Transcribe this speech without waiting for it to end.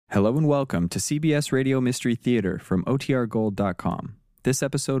Hello and welcome to CBS Radio Mystery Theater from OTRGold.com. This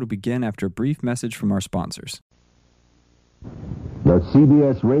episode will begin after a brief message from our sponsors. The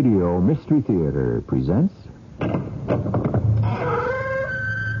CBS Radio Mystery Theater presents...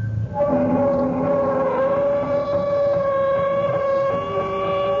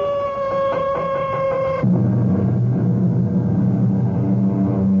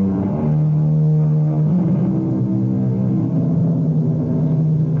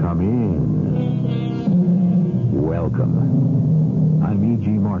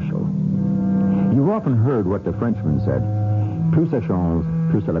 Often heard what the Frenchman said. Plus ça change,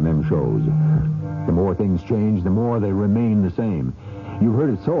 plus c'est la même chose. The more things change, the more they remain the same. You've heard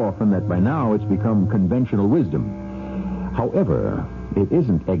it so often that by now it's become conventional wisdom. However, it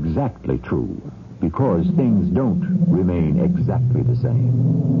isn't exactly true, because things don't remain exactly the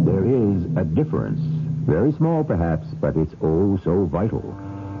same. There is a difference, very small perhaps, but it's oh so vital.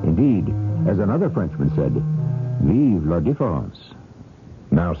 Indeed, as another Frenchman said, vive la différence.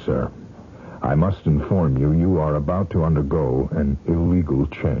 Now, sir, I must inform you, you are about to undergo an illegal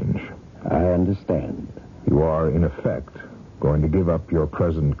change. I understand. You are, in effect, going to give up your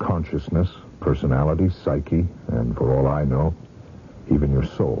present consciousness, personality, psyche, and for all I know, even your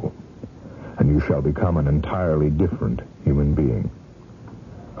soul. And you shall become an entirely different human being.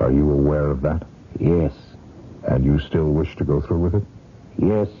 Are you aware of that? Yes. And you still wish to go through with it?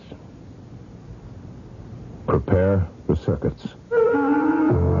 Yes. Prepare the circuits.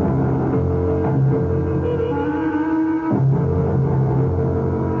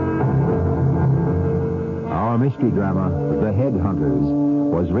 Our mystery drama, The Headhunters,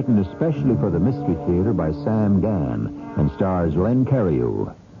 was written especially for the Mystery Theater by Sam Gann and stars Len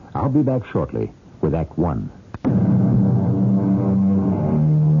Cariou. I'll be back shortly with Act One.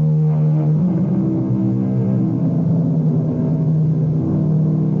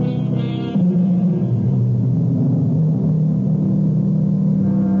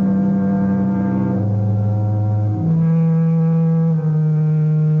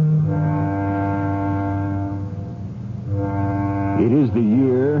 It is the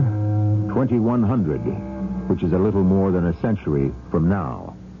year 2100, which is a little more than a century from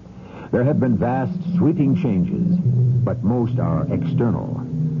now. There have been vast, sweeping changes, but most are external.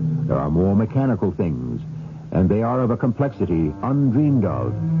 There are more mechanical things, and they are of a complexity undreamed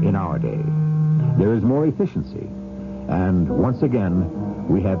of in our day. There is more efficiency, and once again,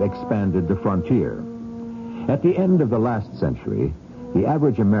 we have expanded the frontier. At the end of the last century, the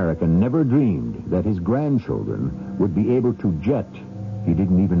average American never dreamed that his grandchildren would be able to jet, he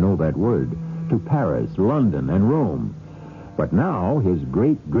didn't even know that word, to Paris, London, and Rome. But now his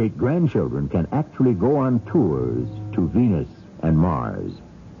great-great-grandchildren can actually go on tours to Venus and Mars.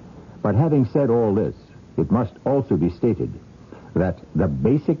 But having said all this, it must also be stated that the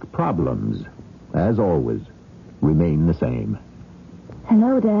basic problems, as always, remain the same.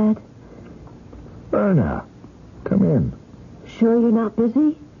 Hello, Dad. Erna, come in. Sure you're not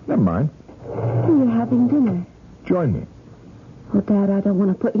busy? Never mind. You're having dinner. Join me. Oh, Dad, I don't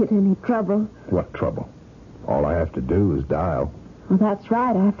want to put you in any trouble. What trouble? All I have to do is dial. Well, that's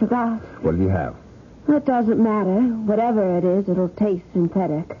right. I forgot. What do you have? It doesn't matter. Whatever it is, it'll taste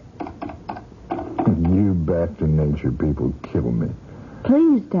synthetic. You back to nature people kill me.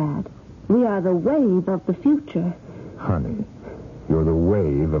 Please, Dad. We are the wave of the future. Honey, you're the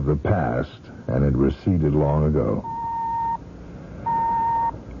wave of the past, and it receded long ago.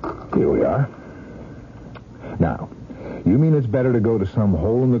 Here we are. Now, you mean it's better to go to some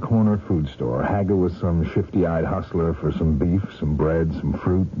hole-in-the-corner food store, haggle with some shifty-eyed hustler for some beef, some bread, some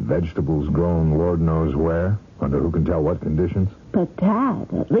fruit, vegetables grown Lord knows where, under who can tell what conditions? But, Dad,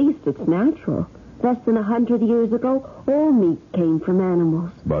 at least it's natural. Less than 100 years ago, all meat came from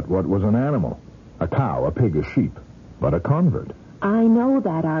animals. But what was an animal? A cow, a pig, a sheep. But a convert. I know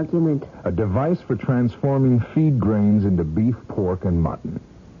that argument. A device for transforming feed grains into beef, pork, and mutton.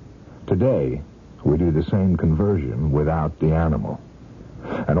 Today, we do the same conversion without the animal.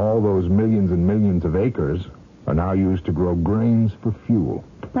 And all those millions and millions of acres are now used to grow grains for fuel.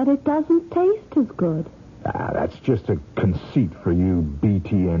 But it doesn't taste as good. That's just a conceit for you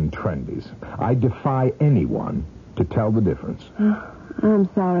BTN trendies. I defy anyone to tell the difference. I'm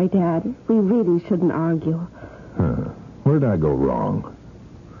sorry, Dad. We really shouldn't argue. Where did I go wrong?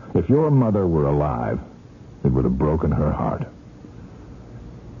 If your mother were alive, it would have broken her heart.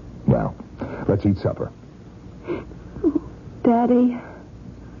 Well, let's eat supper. Daddy.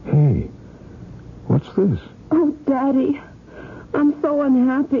 Hey, what's this? Oh, Daddy. I'm so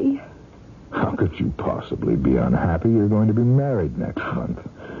unhappy. How could you possibly be unhappy? You're going to be married next month.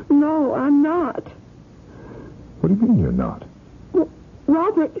 No, I'm not. What do you mean you're not?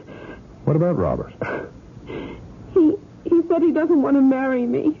 Robert, What about Robert? he said he doesn't want to marry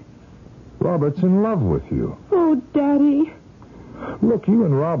me. Robert's in love with you. Oh, Daddy. Look, you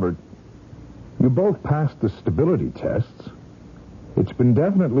and Robert, you both passed the stability tests. It's been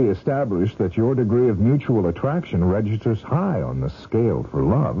definitely established that your degree of mutual attraction registers high on the scale for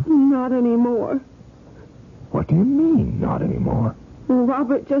love. Not anymore. What do you mean, not anymore? Well,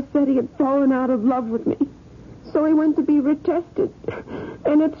 Robert just said he had fallen out of love with me. So he went to be retested.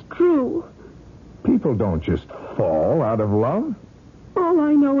 And it's true. People don't just fall out of love. All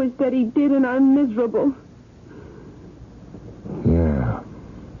I know is that he did, and I'm miserable. Yeah.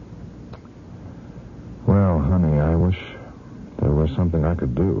 Well, honey, I wish there was something I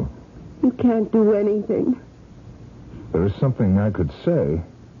could do. You can't do anything. There is something I could say,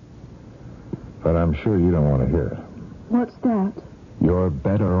 but I'm sure you don't want to hear it. What's that? You're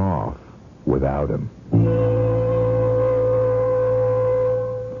better off without him.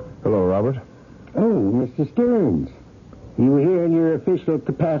 Hello, Robert. Oh, Mr. Stearns. You were here in your official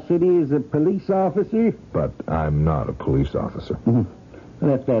capacity as a police officer? But I'm not a police officer.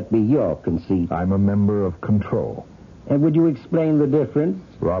 Let that be your conceit. I'm a member of control. And would you explain the difference?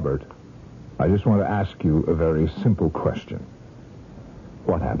 Robert, I just want to ask you a very simple question.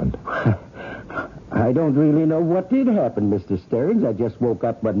 What happened? I don't really know what did happen, Mr. Stearns. I just woke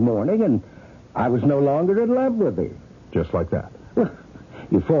up one morning and I was no longer in love with her. Just like that.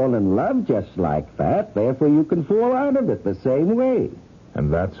 You fall in love just like that, therefore you can fall out of it the same way.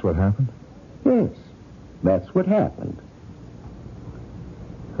 And that's what happened? Yes, that's what happened.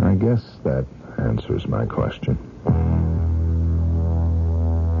 I guess that answers my question.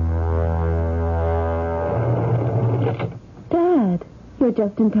 Dad, you're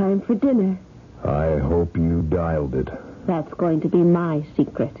just in time for dinner. I hope you dialed it. That's going to be my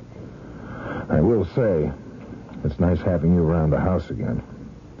secret. I will say, it's nice having you around the house again.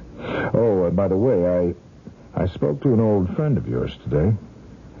 Oh, by the way, I spoke to an old friend of yours today.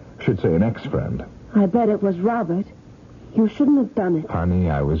 I should say an ex-friend. I bet it was Robert. You shouldn't have done it. Honey,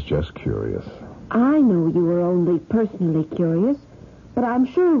 I was just curious. I know you were only personally curious, but I'm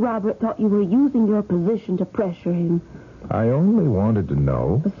sure Robert thought you were using your position to pressure him. I only wanted to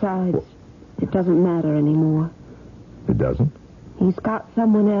know. Besides, it doesn't matter anymore. It doesn't? He's got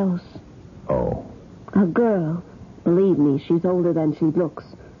someone else. Oh. A girl. Believe me, she's older than she looks.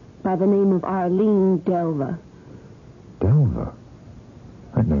 By the name of Arlene Delva. Delva?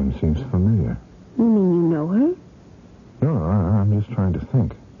 That name seems familiar. You mean you know her? No, I'm just trying to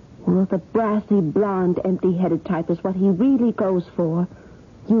think. Well, the brassy, blonde, empty-headed type is what he really goes for.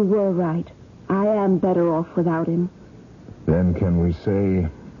 You were right. I am better off without him. Then can we say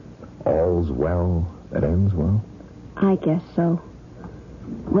all's well that ends well? I guess so.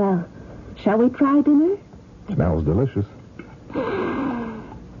 Well, shall we try dinner? Smells delicious.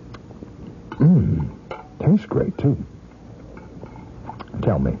 Tastes great, too.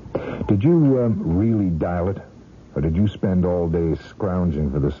 Tell me, did you really dial it? Or did you spend all day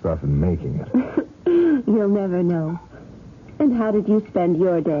scrounging for the stuff and making it? You'll never know. And how did you spend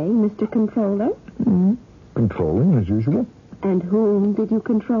your day, Mr. Controller? Controlling, as usual. And whom did you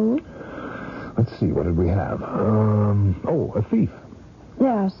control? Let's see, what did we have? A thief. There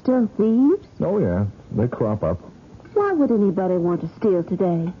are still thieves? Oh, yeah, they crop up. Why would anybody want to steal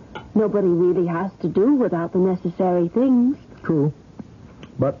today? Nobody really has to do without the necessary things. True.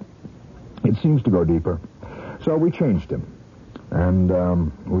 But it seems to go deeper. So we changed him. And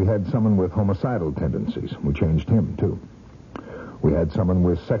we had someone with homicidal tendencies. We changed him, too. We had someone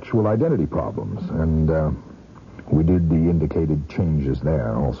with sexual identity problems. And we did the indicated changes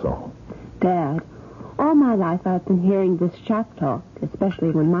there also. Dad, all my life I've been hearing this shop talk,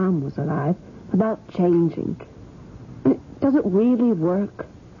 especially when Mom was alive, about changing. Does it really work?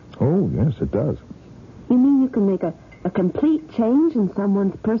 Oh, yes, it does. You mean you can make a complete change in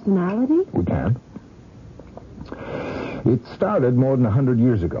someone's personality? We can. It started more than 100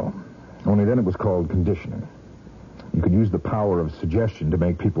 years ago. Only then it was called conditioning. You could use the power of suggestion to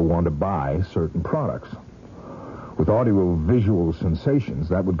make people want to buy certain products. With audio-visual sensations,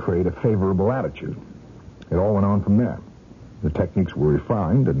 that would create a favorable attitude. It all went on from there. The techniques were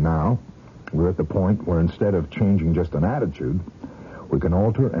refined, and now we're at the point where instead of changing just an attitude, we can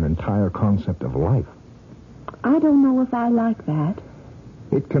alter an entire concept of life. I don't know if I like that.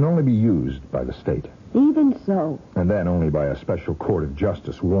 It can only be used by the state. Even so. And then only by a special court of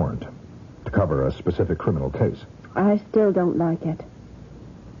justice warrant to cover a specific criminal case. I still don't like it.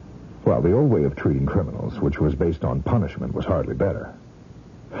 Well, the old way of treating criminals, which was based on punishment, was hardly better.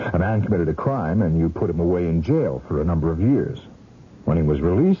 A man committed a crime, and you put him away in jail for a number of years. When he was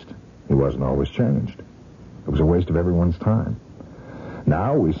released, he wasn't always changed. It was a waste of everyone's time.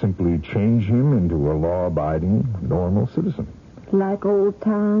 Now we simply change him into a law-abiding, normal citizen. Like old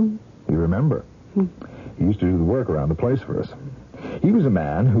Tom? You remember? He used to do the work around the place for us. He was a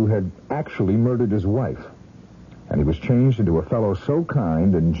man who had actually murdered his wife. And he was changed into a fellow so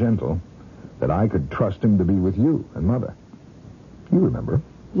kind and gentle that I could trust him to be with you and Mother. You remember?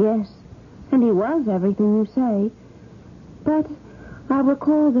 Yes, and he was everything you say. But I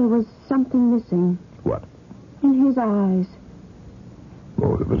recall there was something missing. What? In his eyes.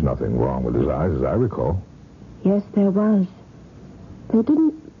 Oh, there was nothing wrong with his eyes, as I recall. Yes, there was. They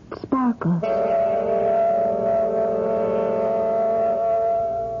didn't sparkle.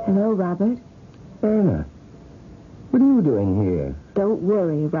 Hello, Robert. Erna, what are you doing here? Don't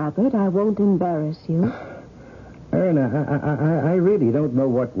worry, Robert. I won't embarrass you. Erna, I really don't know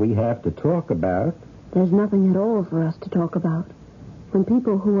what we have to talk about. There's nothing at all for us to talk about. When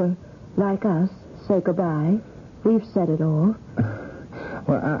people who are like us say goodbye, we've said it all.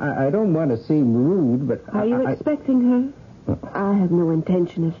 Well, I don't want to seem rude, but... Are you expecting her? I have no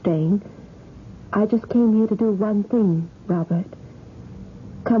intention of staying. I just came here to do one thing, Robert.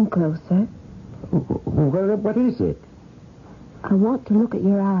 Come closer. What is it? I want to look at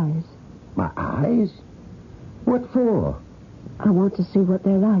your eyes. My eyes? What for? I want to see what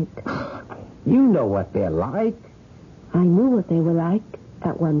they're like. You know what they're like. I knew what they were like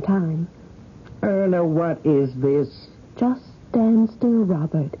at one time. Erna, what is this? Just stand still,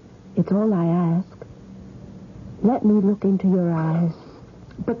 Robert. It's all I ask. Let me look into your eyes.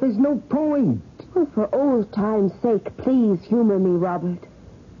 But there's no point. Oh, for old time's sake, please humor me, Robert.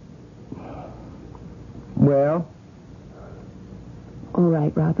 Well? All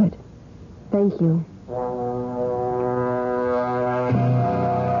right, Robert. Thank you.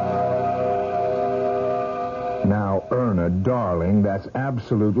 Now, Erna, darling, that's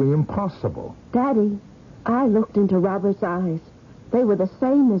absolutely impossible. Daddy, I looked into Robert's eyes. They were the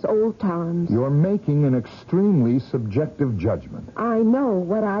same as old Tom's. You're making an extremely subjective judgment. I know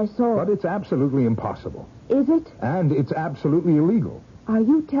what I saw. But it's absolutely impossible. Is it? And it's absolutely illegal. Are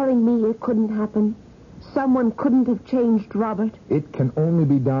you telling me it couldn't happen? Someone couldn't have changed Robert? It can only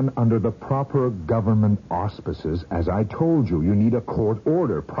be done under the proper government auspices. As I told you, you need a court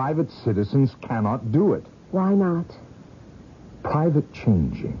order. Private citizens cannot do it. Why not? Private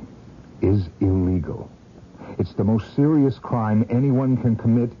changing is illegal. It's the most serious crime anyone can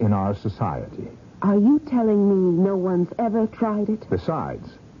commit in our society. Are you telling me no one's ever tried it?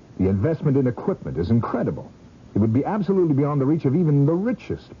 Besides, the investment in equipment is incredible. It would be absolutely beyond the reach of even the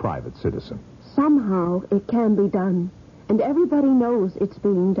richest private citizen. Somehow it can be done, and everybody knows it's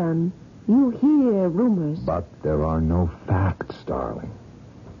being done. You hear rumors. But there are no facts, darling.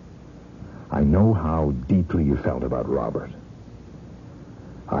 I know how deeply you felt about Robert.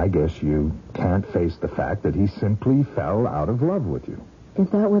 I guess you can't face the fact that he simply fell out of love with you.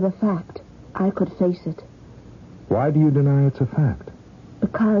 If that were the fact, I could face it. Why do you deny it's a fact?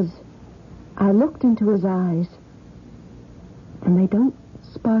 Because I looked into his eyes, and they don't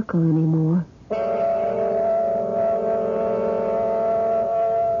sparkle anymore.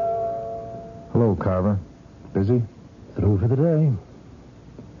 Hello, Carver. Busy? Through for the day.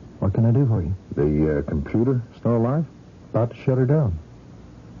 What can I do for you? The computer still alive? About to shut her down.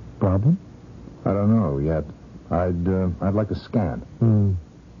 Problem? I don't know yet. I'd like a scan.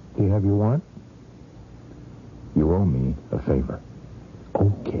 Do you have your warrant? You owe me a favor.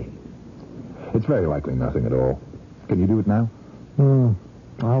 Okay. It's very likely nothing at all. Can you do it now?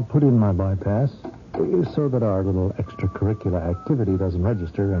 I'll put in my bypass so that our little extracurricular activity doesn't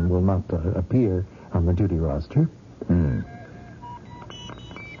register and will not appear on the duty roster.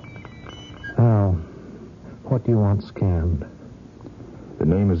 Now, what do you want scanned? The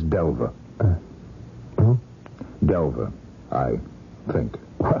name is Delva. Who? Delva, I think.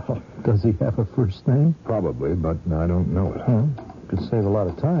 Well, does he have a first name? Probably, but I don't know it. Well, could save a lot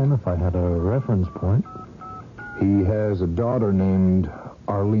of time if I had a reference point. He has a daughter named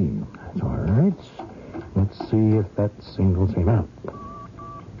Arlene. That's all right. Let's see if that singles him out.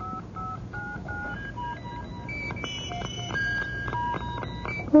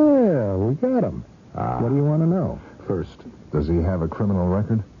 Well, we got him. What do you want to know? First, does he have a criminal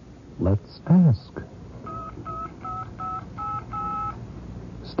record? Let's ask.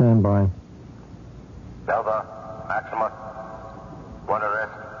 Stand by. Delva, Maxima. One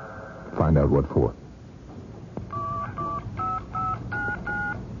arrest. Find out what for.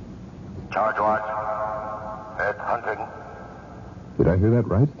 Charge watch. Head hunting. Did I hear that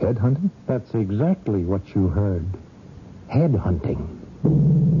right? Head hunting? That's exactly what you heard. Head hunting.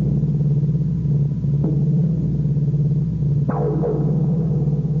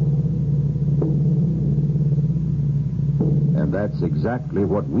 And And that's exactly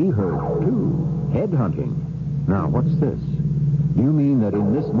what we heard, too. Headhunting. Now, what's this? Do you mean that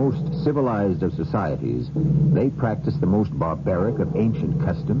in this most civilized of societies, they practice the most barbaric of ancient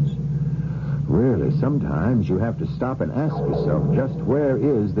customs? Really, sometimes you have to stop and ask yourself, just where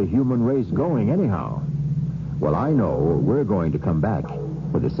is the human race going anyhow? Well, I know we're going to come back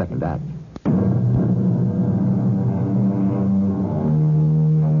with the second act.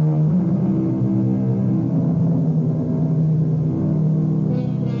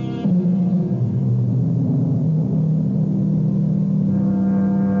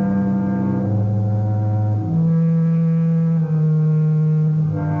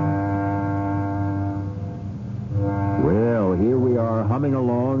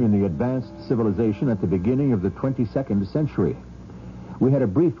 Civilization at the beginning of the 22nd century. We had a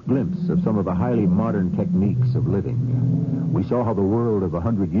brief glimpse of some of the highly modern techniques of living. We saw how the world of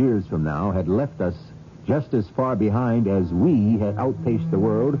 100 years from now had left us just as far behind as we had outpaced the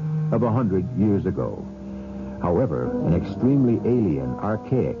world of 100 years ago. However, an extremely alien,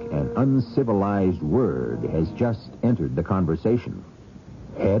 archaic, and uncivilized word has just entered the conversation.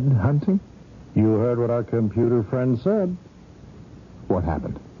 Head hunting? You heard what our computer friend said. What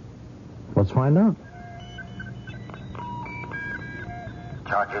happened? Let's find out.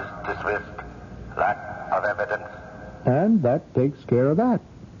 Charges dismissed. Lack of evidence. And that takes care of that.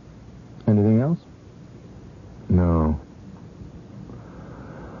 Anything else? No,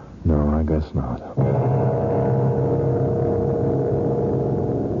 I guess not.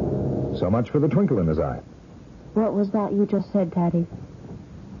 So much for the twinkle in his eye. What was that you just said, Daddy?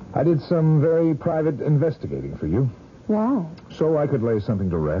 I did some very private investigating for you, Why? so I could lay something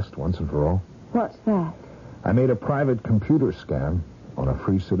to rest once and for all. What's that? I made a private computer scan on a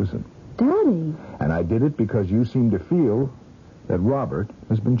free citizen. Daddy? And I did it because you seem to feel that Robert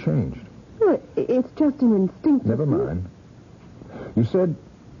has been changed. Well, it's just an instinctive... Never mind. You said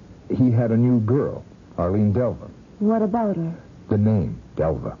he had a new girl, Arlene Delva. What about her? The name,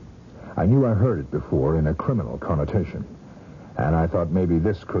 Delva. I knew I heard it before in a criminal connotation. And I thought maybe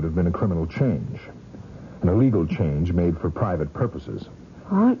this could have been a criminal change. An illegal change made for private purposes.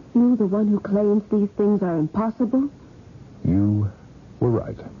 Aren't you the one who claims these things are impossible? You were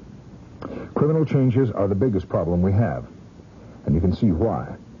right. Criminal changes are the biggest problem we have. And you can see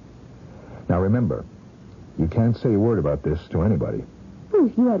why. Now remember, you can't say a word about this to anybody. Well,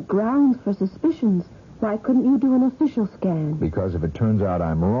 if you had grounds for suspicions, why couldn't you do an official scan? Because if it turns out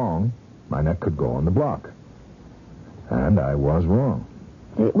I'm wrong, my neck could go on the block. And I was wrong.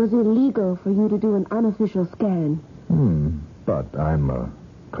 It was illegal for you to do an unofficial scan. But I'm a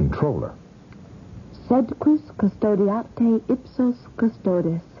controller. Sed quis custodiate ipsos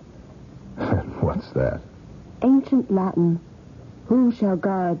custodes. What's that? Ancient Latin. Who shall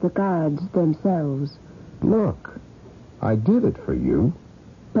guard the guards themselves? Look, I did it for you.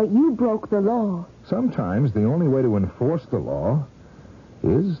 But you broke the law. Sometimes the only way to enforce the law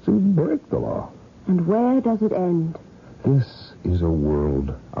is to break the law. And where does it end? This is a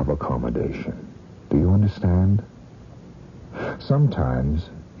world of accommodation. Do you understand? Sometimes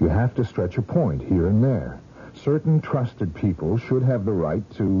you have to stretch a point here and there. Certain trusted people should have the right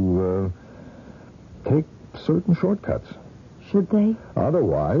to take certain shortcuts. Should they?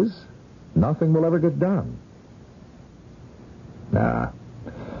 Otherwise, nothing will ever get done. Nah,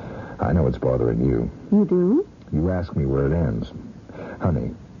 I know it's bothering you. You do? You ask me where it ends.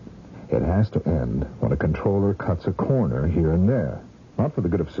 Honey, it has to end when a controller cuts a corner here and there. Not for the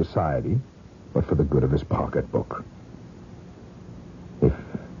good of society, but for the good of his pocketbook. If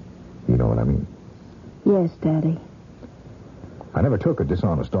you know what I mean. Yes, Daddy. I never took a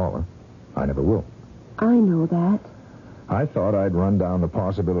dishonest dollar. I never will. I know that. I thought I'd run down the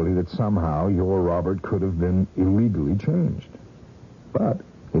possibility that somehow your Robert could have been illegally changed. But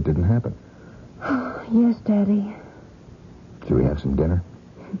it didn't happen. Yes, Daddy. Should we have some dinner?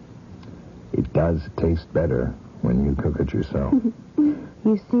 It does taste better when you cook it yourself.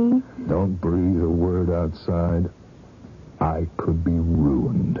 You see? Don't breathe a word outside. I could be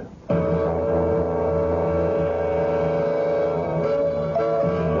ruined.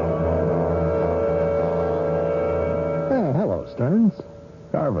 Hello, Stearns.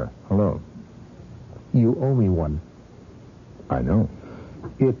 Carver, hello. You owe me one. I know.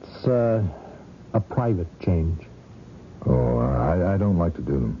 It's a private change. Oh, I don't like to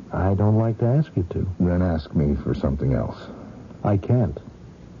do them. I don't like to ask you to. Then ask me for something else. I can't.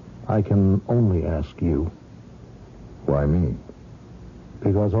 I can only ask you. Why me?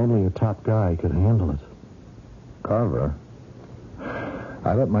 Because only a top guy could handle it. Carver,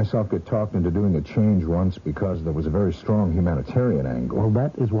 I let myself get talked into doing a change once because there was a very strong humanitarian angle. Well,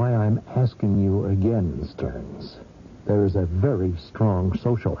 that is why I'm asking you again, Stearns. there is a very strong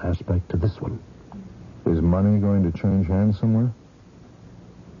social aspect to this one. Is money going to change hands somewhere?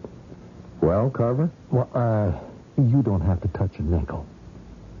 Well, Carver? Well, you don't have to touch a nickel.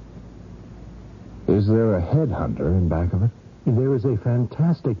 Is there a headhunter in back of it? There is a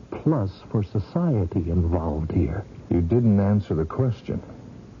fantastic plus for society involved here. You didn't answer the question.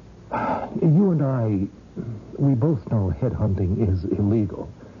 You and I, we both know headhunting is illegal.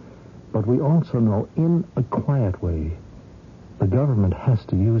 But we also know, in a quiet way, the government has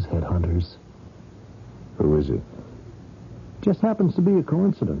to use headhunters. Who is he? Just happens to be a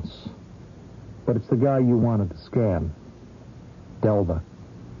coincidence. But it's the guy you wanted to scam. Delva.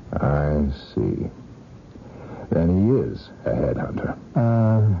 I see. Then he is a headhunter.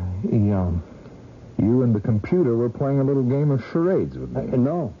 Yeah. You and the computer were playing a little game of charades with me.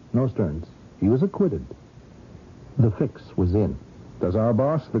 No, Stearns. He was acquitted. The fix was in. Does our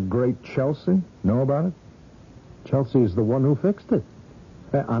boss, the great Chelsea, know about it? Chelsea is the one who fixed it.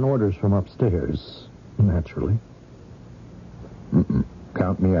 On orders from upstairs, naturally.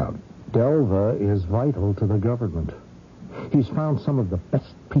 Count me out. Delva is vital to the government. He's found some of the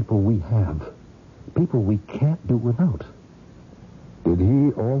best people we have. People we can't do without. Did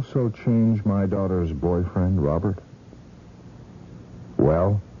he also change my daughter's boyfriend, Robert?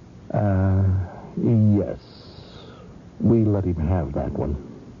 Well? Yes. We let him have that one.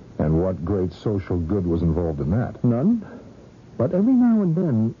 And what great social good was involved in that? None. But every now and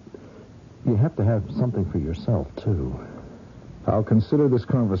then, you have to have something for yourself, too. I'll consider this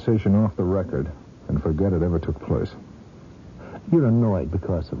conversation off the record and forget it ever took place. You're annoyed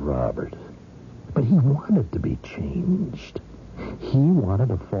because of Robert. But he wanted to be changed. He wanted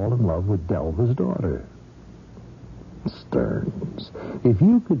to fall in love with Delva's daughter. Stearns, if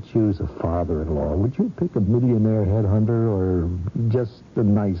you could choose a father-in-law, would you pick a millionaire headhunter or just a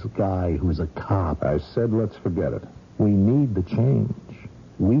nice guy who's a cop? I said let's forget it. We need the change.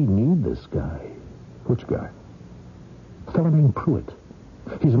 We need this guy. Which guy? A fellow named Pruitt.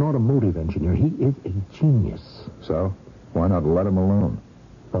 He's an automotive engineer. He is a genius. So, why not let him alone?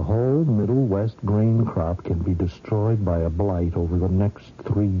 The whole Middle West grain crop can be destroyed by a blight over the next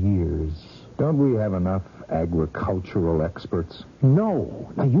 3 years. Don't we have enough agricultural experts? No.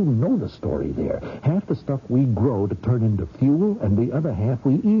 Now, you know the story there. Half the stuff we grow to turn into fuel, and the other half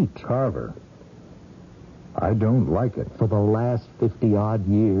we eat. Carver, I don't like it. For the last 50-odd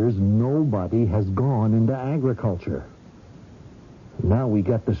years, nobody has gone into agriculture. Now we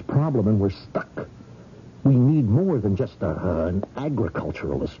got this problem, and we're stuck. We need more than just an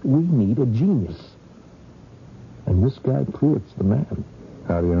agriculturalist. We need a genius. And this guy Pruitt's the man.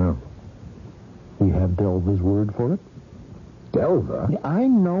 How do you know? We have Delva's word for it. Delva? I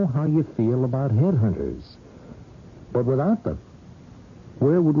know how you feel about headhunters. But without them,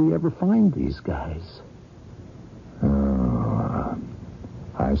 where would we ever find these guys?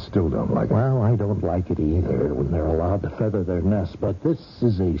 I still don't like it. Well, I don't like it either when they're allowed to feather their nest, but this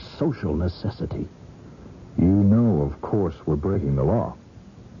is a social necessity. You know, of course, we're breaking the law.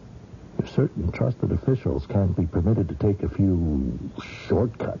 If certain trusted officials can't be permitted to take a few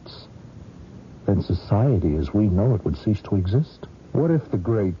shortcuts, then society as we know it would cease to exist. What if the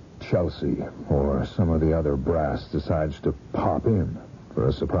great Chelsea or some of the other brass decides to pop in for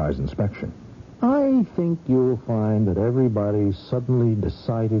a surprise inspection? I think you'll find that everybody suddenly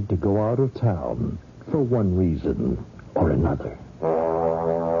decided to go out of town for one reason or another.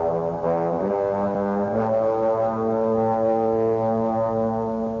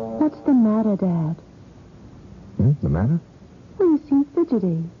 What's the matter, Dad? The matter? Well, you seem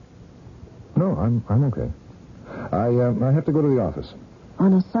fidgety. No, I'm okay. I have to go to the office.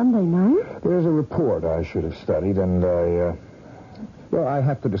 On a Sunday night? There's a report I should have studied, and I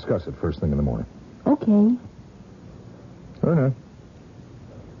have to discuss it first thing in the morning. Okay. Erna,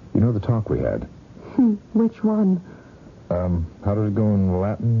 you know the talk we had? Which one? How did it go in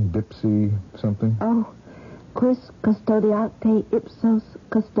Latin? Dipsy something? Oh, quis custodiate ipsos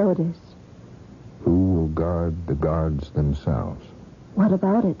custodes. Who will guard the guards themselves? What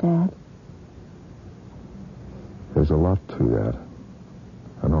about it, Dad? There's a lot to that.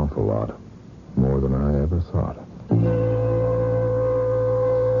 An awful lot. More than I ever thought.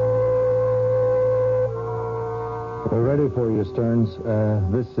 We're ready for you, Stearns.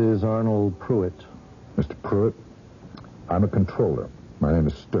 This is Arnold Pruitt. Mr. Pruitt, I'm a controller. My name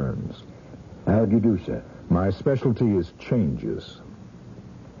is Stearns. How do you do, sir? My specialty is changes.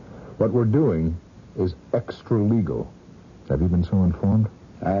 What we're doing is extra-legal. Have you been so informed?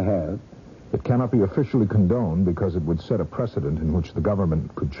 I have. It cannot be officially condoned because it would set a precedent in which the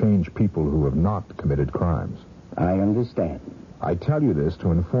government could change people who have not committed crimes. I understand. I tell you this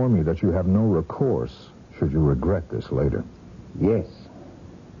to inform you that you have no recourse should you regret this later. Yes.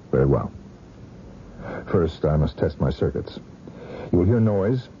 Very well. First, I must test my circuits. You'll hear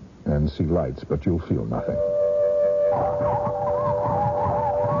noise and see lights, but you'll feel nothing.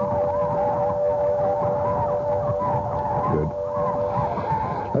 Good.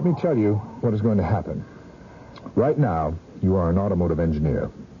 Let me tell you what is going to happen. Right now, you are an automotive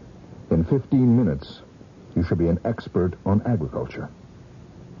engineer. In 15 minutes, you should be an expert on agriculture.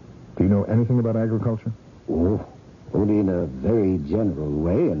 Do you know anything about agriculture? Oh, only in a very general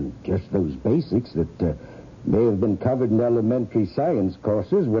way, and just those basics that may have been covered in elementary science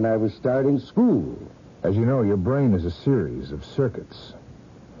courses when I was starting school. As you know, your brain is a series of circuits.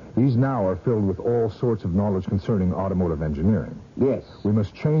 These now are filled with all sorts of knowledge concerning automotive engineering. Yes. We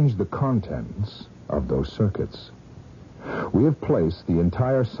must change the contents of those circuits. We have placed the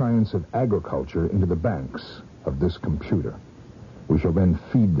entire science of agriculture into the banks of this computer. We shall then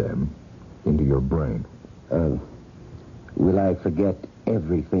feed them into your brain. Will I forget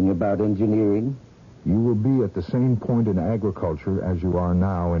everything about engineering? You will be at the same point in agriculture as you are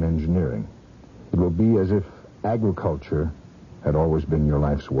now in engineering. It will be as if agriculture had always been your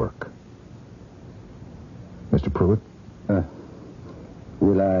life's work. Mr. Pruitt?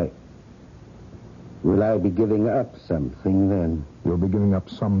 Will I be giving up something then? You'll be giving up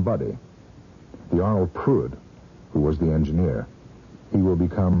somebody. The Arnold Pruitt, who was the engineer. He will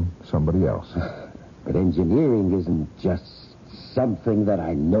become somebody else. But engineering isn't just something that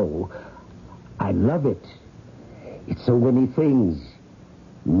I know. I love it. It's so many things.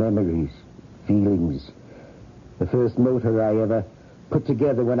 Memories, feelings. The first motor I ever put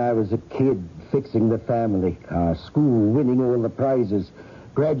together when I was a kid, fixing the family car, school, winning all the prizes,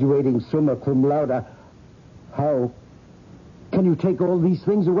 graduating summa cum laude. How can you take all these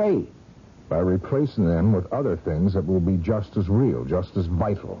things away? By replacing them with other things that will be just as real, just as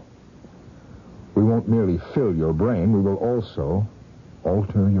vital. We won't merely fill your brain, we will also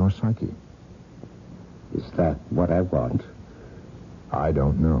alter your psyche. Is that what I want? I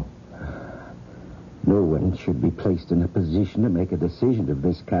don't know. No one should be placed in a position to make a decision of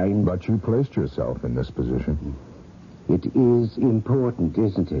this kind. But you placed yourself in this position. It is important,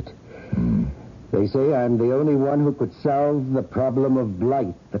 isn't it? They say I'm the only one who could solve the problem of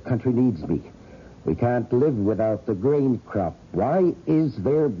blight. The country needs me. We can't live without the grain crop. Why is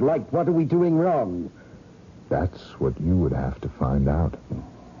there blight? What are we doing wrong? That's what you would have to find out.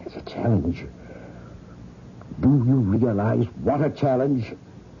 It's a challenge. Do you realize what a challenge?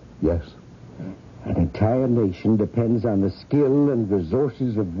 Yes. An entire nation depends on the skill and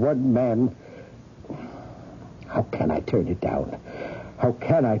resources of one man. How can I turn it down? How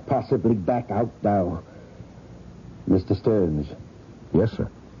can I possibly back out now? Mr. Stearns. Yes, sir.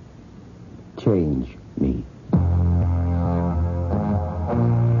 Change me.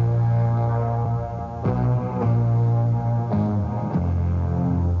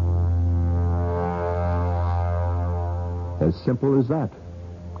 As simple as that.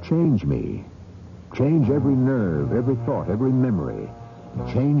 Change me. Change every nerve, every thought, every memory.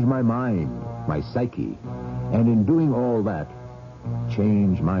 Change my mind, my psyche. And in doing all that,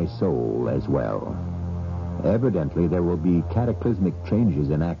 change my soul as well. Evidently, there will be cataclysmic changes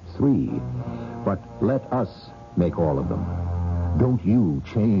in Act 3, but let us make all of them. Don't you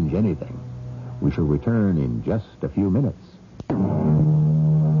change anything. We shall return in just a few minutes.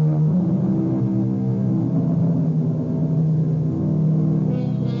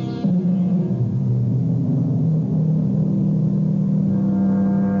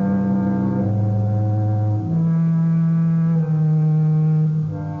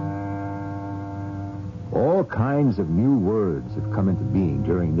 All kinds of new words have come into being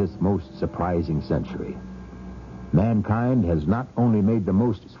during this most surprising century. Mankind has not only made the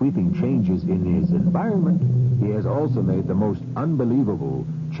most sweeping changes in his environment, he has also made the most unbelievable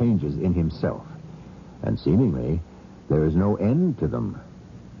changes in himself. And seemingly, there is no end to them.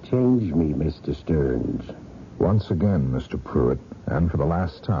 Change me, Mr. Stearns. Once again, Mr. Pruitt, and for the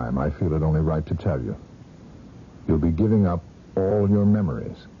last time, I feel it only right to tell you. You'll be giving up all your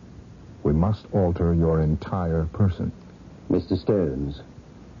memories. We must alter your entire person. Mr. Stearns,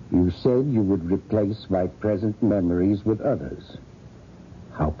 you said you would replace my present memories with others.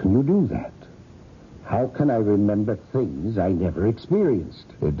 How can you do that? How can I remember things I never experienced?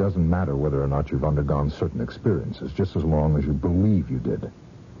 It doesn't matter whether or not you've undergone certain experiences, just as long as you believe you did.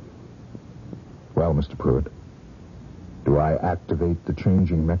 Well, Mr. Pruitt, do I activate the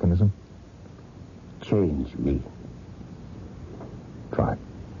changing mechanism? Change me. Fine.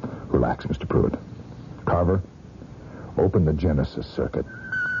 Relax, Mr. Pruitt. Carver, open the Genesis circuit.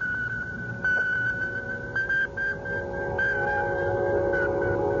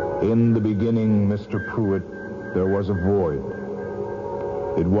 In the beginning, Mr. Pruitt, there was a void.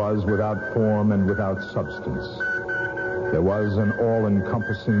 It was without form and without substance. There was an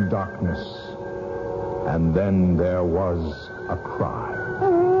all-encompassing darkness. And then there was a cry.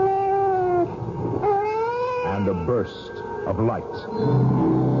 And a burst of light.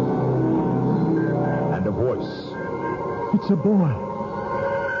 And a voice. It's a boy.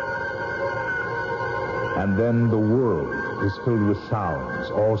 And then the world is filled with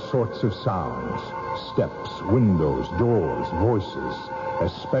sounds, all sorts of sounds. Steps, windows, doors, voices.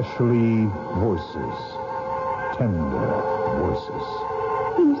 Especially voices. Tender voices.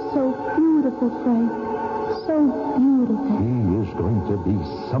 He's so beautiful, Frank. So beautiful. He is going to be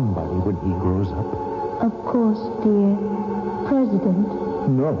somebody when he grows up. Of course, dear. President.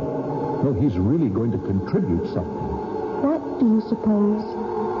 No, he's really going to contribute something. What do you suppose?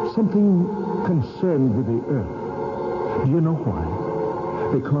 Something concerned with the earth. Do you know why?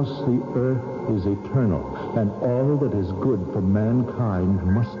 Because the earth is eternal, and all that is good for mankind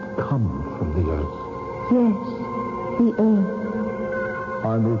must come from the earth. Yes, the earth.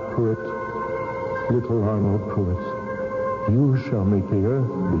 Arnold Pruitt, little Arnold Pruitt, you shall make the earth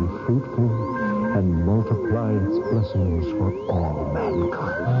be fruitful and multiply its blessings for all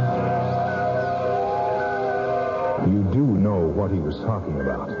mankind. You do know what he was talking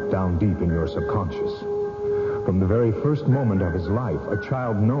about, down deep in your subconscious. From the very first moment of his life, a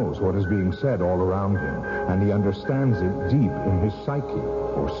child knows what is being said all around him, and he understands it deep in his psyche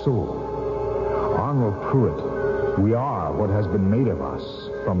or soul. Arnold Pruitt, we are what has been made of us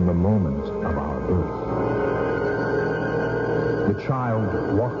from the moment of our birth. The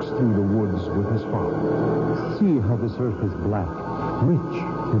child walks through the woods with his father. See how this earth is black, rich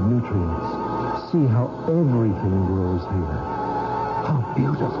with nutrients. See how everything grows here. How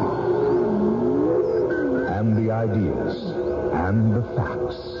beautiful. And the ideas, and the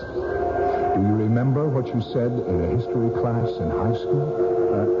facts. Do you remember what you said in a history class in high school?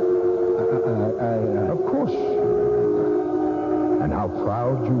 Of course. And how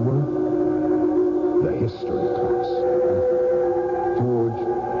proud you were? The history class. George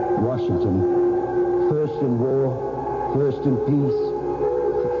Washington, first in war, first in peace,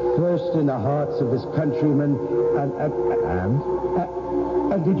 first in the hearts of his countrymen,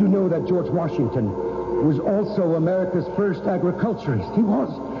 and did you know that George Washington was also America's first agriculturist? He was.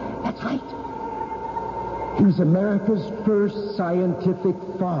 That's right. He was America's first scientific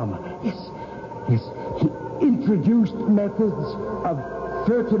farmer. Yes. He introduced methods of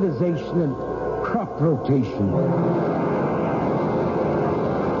fertilization and crop rotation.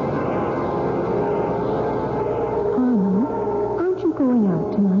 Arnold, aren't you going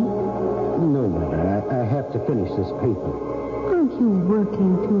out tonight? No, Mother. I have to finish this paper. Aren't you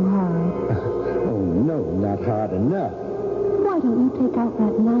working too hard? Oh, no, not hard enough. Why don't you take out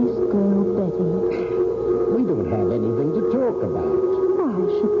that nice girl, Betty? We don't have anything to talk about. Why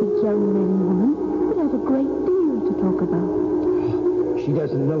should the young man and woman? We have a great deal to talk about. She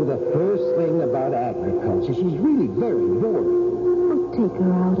doesn't know the first thing about agriculture. She's really very boring. Well, take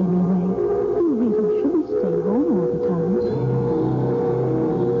her out anyway. You really shouldn't stay home all the time.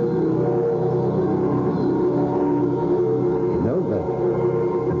 You know, the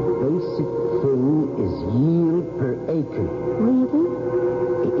basic thing is yield per acre. Really?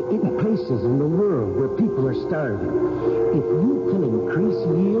 In places in the world where people are starving, if you can increase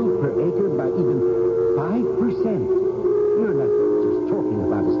yield per acre by even 5%, you're not just talking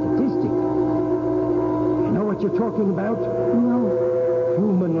about a statistic. You know what you're talking about? No.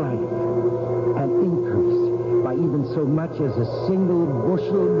 Human life. An increase by even so much as a single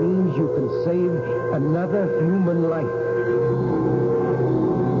bushel means you can save another human life.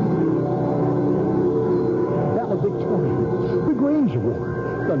 Valedictorian, the Grange Award,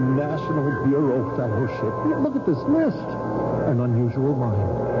 the National Bureau Fellowship. Look at this list. An unusual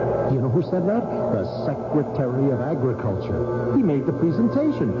mind. You know who said that? The Secretary of Agriculture. He made the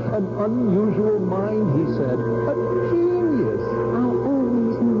presentation. An unusual mind, he said. A genius. I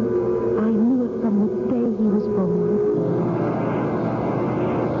always knew. I knew it from the day he was born.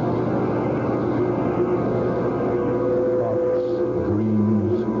 Thoughts,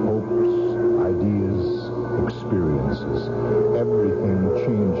 dreams, hopes, ideas, experiences. Everything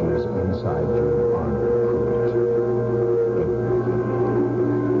changes inside you, Arnold Pruitt. Everything.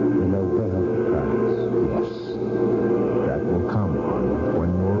 The Nobel Prize. Yes. That will come, Arnold, when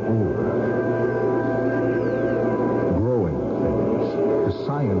you're older. Growing things. The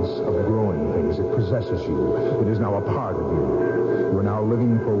science of growing things. It possesses you. It is now a part of you. You are now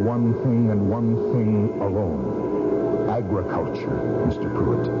living for one thing and one thing alone. Agriculture, Mr.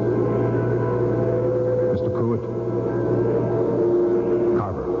 Pruitt. Mr. Pruitt.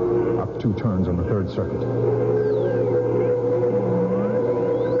 Carver. 2 turns on the 3rd Circuit.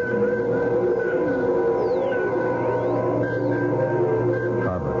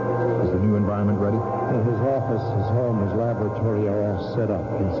 Carver, is the new environment ready? His office, his home, his laboratory are all set up.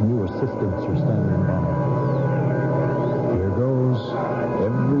 His new assistants are standing by. Here goes.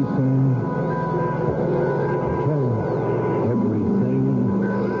 Everything. Okay. Everything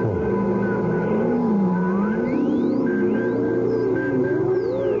full.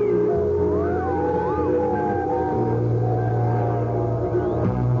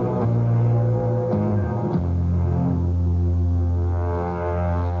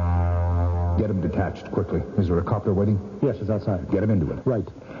 Get him detached quickly. Is there a copter waiting? Yes, it's outside. Get him into it. Right.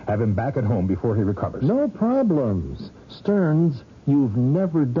 Have him back at home before he recovers. No problems. Stearns, you've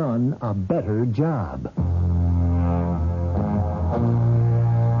never done a better job.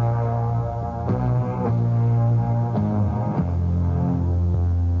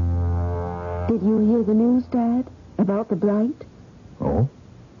 Did you hear the news, Dad, about the blight? Oh?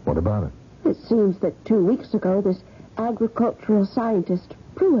 What about it? It seems that 2 weeks ago, this agricultural scientist,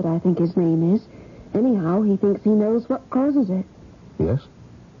 Pruitt, I think his name is, anyhow, he thinks he knows what causes it. Yes?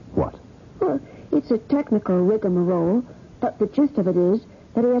 What? Well, it's a technical rigmarole, but the gist of it is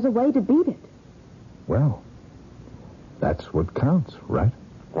that he has a way to beat it. Well, that's what counts, right?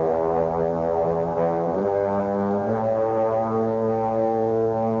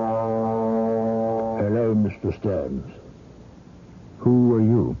 Hello, Mr. Stearns. Who are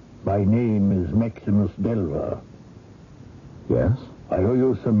you? My name is Maximus Delver. Yes? I owe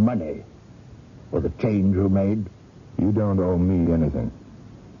you some money for the change you made. You don't owe me anything.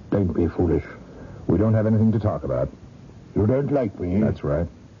 Don't be foolish. We don't have anything to talk about. You don't like me. That's right.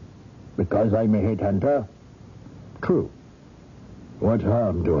 Because I'm a headhunter? True. What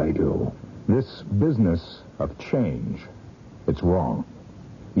harm do I do? This business of change, it's wrong.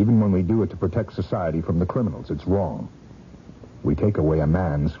 Even when we do it to protect society from the criminals, it's wrong. We take away a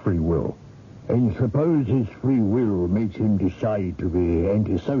man's free will. And suppose his free will makes him decide to be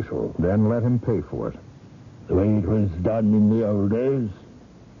antisocial. Then let him pay for it. The way it was done in the old days,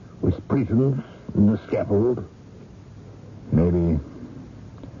 with prisons and the scaffold. Maybe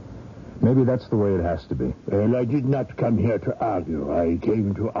that's the way it has to be. Well, I did not come here to argue. I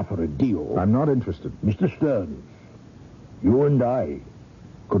came to offer a deal. I'm not interested. Mr. Stearns, you and I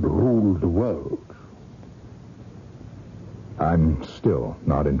could rule the world. I'm still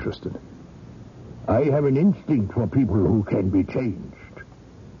not interested. I have an instinct for people who can be changed.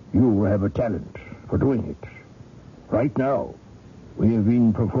 You have a talent for doing it. Right now, we have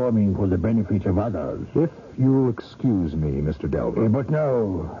been performing for the benefit of others. If you'll excuse me, Mr. Delver. But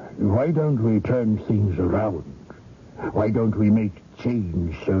now, why don't we turn things around? Why don't we make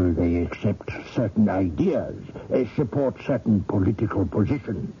change so they accept certain ideas, support certain political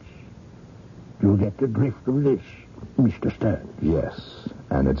positions? You get the drift of this, Mr. Stearns? Yes,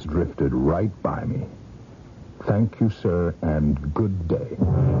 and it's drifted right by me. Thank you, sir, and good day.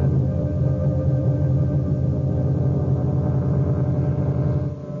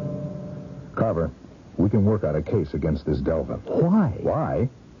 Carver, we can work out a case against this Delver. Why? Why?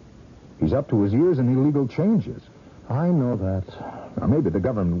 He's up to his ears in illegal changes. I know that. Now, maybe the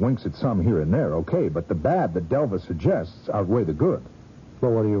government winks at some here and there, okay, but the bad that Delver suggests outweigh the good.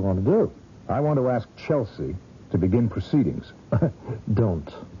 Well, what do you want to do? I want to ask Chelsea to begin proceedings. Don't.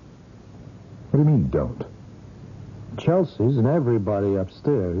 What do you mean, don't? Chelsea's and everybody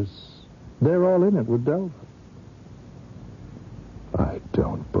upstairs, they're all in it with Delver. I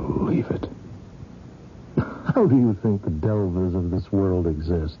don't believe it. How do you think the Delvers of this world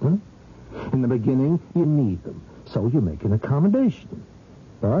exist, huh? In the beginning, you need them, so you make an accommodation.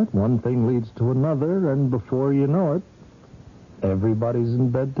 But one thing leads to another, and before you know it, everybody's in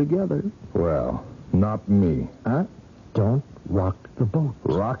bed together. Well, not me. Huh? Don't rock the boat.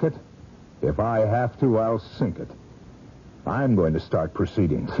 Rock it? If I have to, I'll sink it. I'm going to start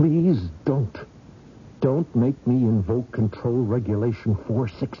proceedings. Please don't. Don't make me invoke Control Regulation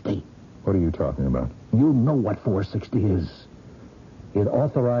 460. What are you talking about? You know what 460 is. It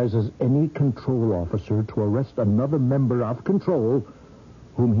authorizes any control officer to arrest another member of Control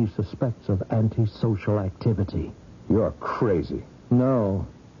whom he suspects of antisocial activity. You're crazy. No,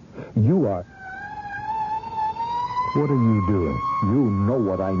 you are. What are you doing? You know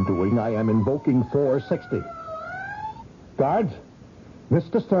what I'm doing. I am invoking 460. Guards,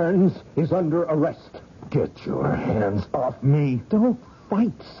 Mr. Stearns is under arrest. Get your hands off me. Don't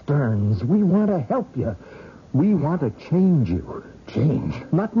fight, Stearns. We want to help you. We want to change you. Change?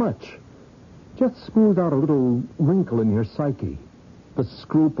 Not much. Just smooth out a little wrinkle in your psyche. The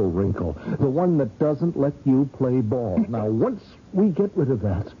scruple wrinkle. The one that doesn't let you play ball. Now, once we get rid of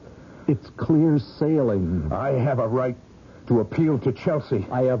that, It's clear sailing. I have a right to appeal to Chelsea.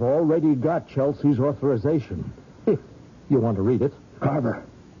 I have already got Chelsea's authorization. If you want to read it. Carver,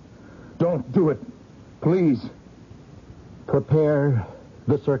 don't do it. Please. Prepare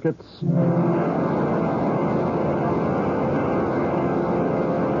the circuits.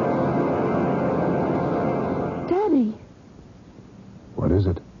 Daddy, What is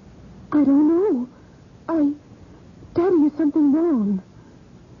it? I don't know. Daddy, is something wrong?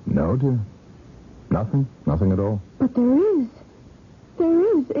 No, dear. Nothing. Nothing at all. But there is.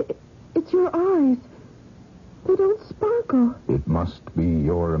 There is. It's your eyes. They don't sparkle. It must be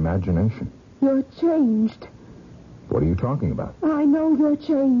your imagination. You're changed. What are you talking about? I know you're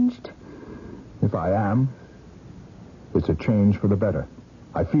changed. If I am, it's a change for the better.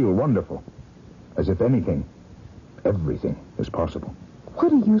 I feel wonderful. As if everything is possible.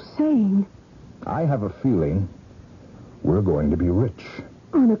 What are you saying? I have a feeling we're going to be rich.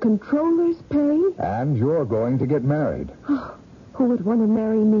 On a controller's pay? And you're going to get married. Who would want to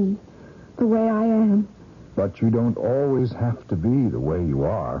marry me the way I am? But you don't always have to be the way you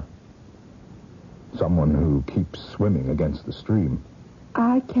are. Someone who keeps swimming against the stream.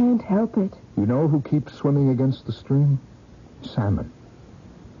 I can't help it. You know who keeps swimming against the stream? Salmon.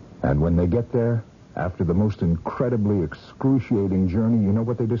 And when they get there, after the most incredibly excruciating journey, you know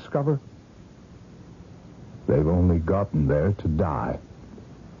what they discover? They've only gotten there to die.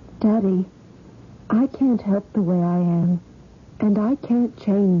 Daddy, I can't help the way I am. And I can't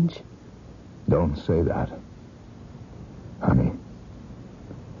change. Don't say that. Honey.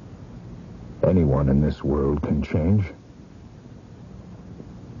 Anyone in this world can change.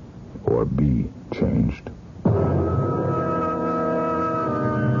 Or be changed.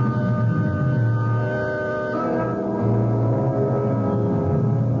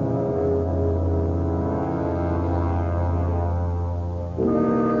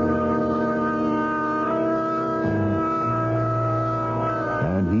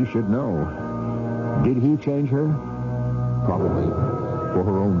 And he should know. Did he change her? Probably. For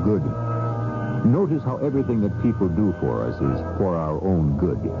her own good. Notice how everything that people do for us is for our own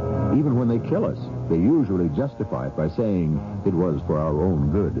good. Even when they kill us, they usually justify it by saying it was for our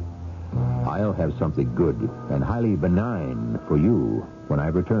own good. I'll have something good and highly benign for you when I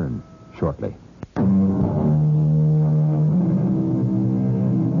return shortly.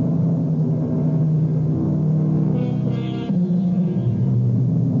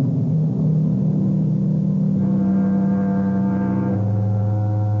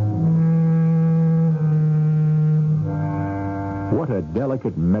 What a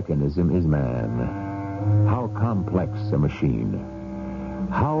delicate mechanism is man. How complex a machine.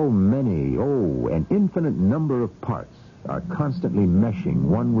 How many, an infinite number of parts are constantly meshing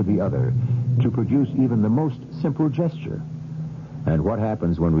one with the other to produce even the most simple gesture. And what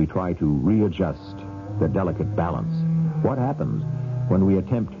happens when we try to readjust the delicate balance? What happens when we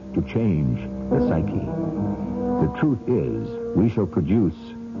attempt to change the psyche? The truth is, we shall produce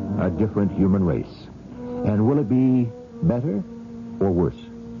a different human race. And will it be better or worse?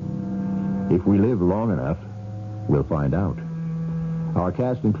 If we live long enough, we'll find out. Our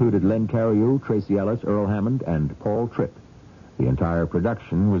cast included Len Cariou, Tracy Ellis, Earl Hammond, and Paul Tripp. The entire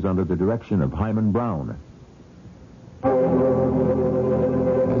production was under the direction of Hyman Brown. And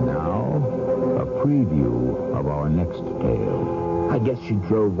now, a preview of our next tale. I guess she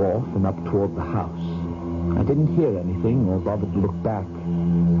drove off and up toward the house. I didn't hear anything or bother to look back.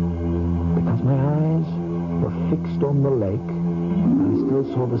 Because my eyes were fixed on the lake, I still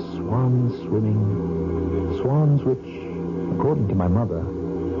saw the swans swimming. Swans which, according to my mother, I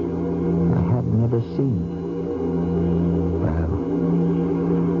had never seen. Well,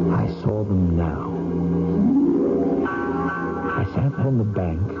 I saw them now. I sat on the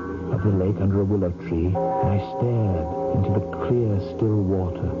bank of the lake under a willow tree, and I stared into the clear, still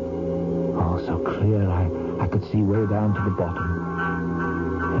water. Oh, so clear I could see way down to the bottom.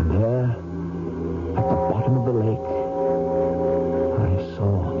 And there, at the bottom of the lake,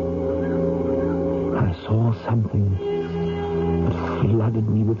 I saw something that flooded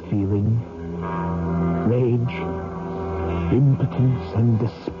me with feeling. Rage, impotence, and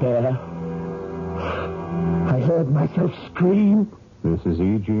despair. I heard myself scream. This is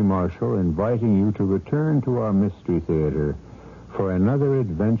E.G. Marshall inviting you to return to our Mystery Theater for another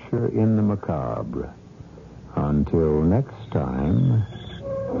adventure in the macabre. Until next time,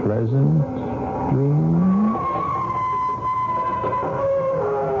 pleasant dreams.